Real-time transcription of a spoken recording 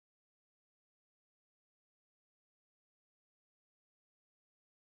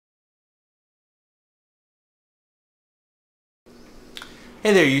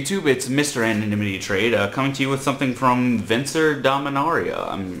Hey there YouTube, it's Mr. Anonymity Trade coming to you with something from Venser Dominaria.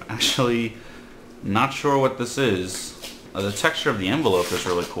 I'm actually not sure what this is. The texture of the envelope is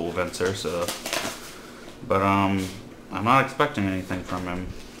really cool, Venser, but I'm not expecting anything from him.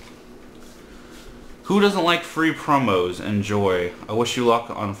 Who doesn't like free promos? Enjoy. I wish you luck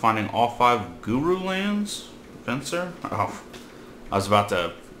on finding all 5 Guru lands, Venser. Oh, I was about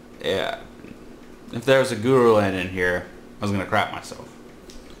to, yeah. If there was a Guru land in here, I was gonna crap myself.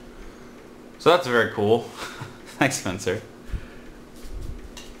 So that's very cool. Thanks, Venser.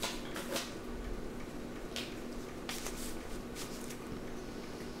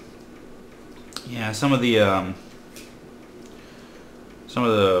 Yeah, some of the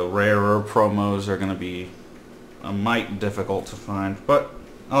rarer promos are going to be a mite difficult to find, but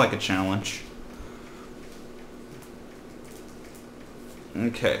I like a challenge.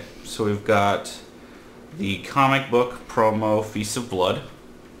 Okay, so we've got the comic book promo Feast of Blood.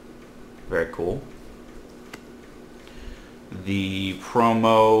 Very cool. The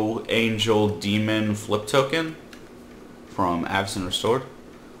promo Angel Demon Flip Token from Absent Restored.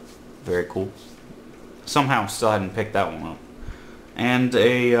 Very cool. Somehow still hadn't picked that one up. And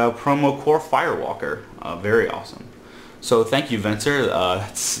a promo Core Firewalker. Very awesome. So thank you, Venser.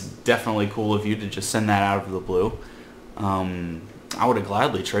 That's definitely cool of you to just send that out of the blue. I would have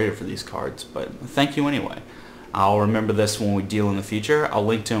gladly traded for these cards, but thank you anyway. I'll remember this when we deal in the future. I'll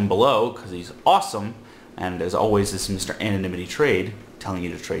link to him below because he's awesome. And as always, this is Mr. Anonymity Trade telling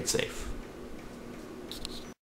you to trade safe.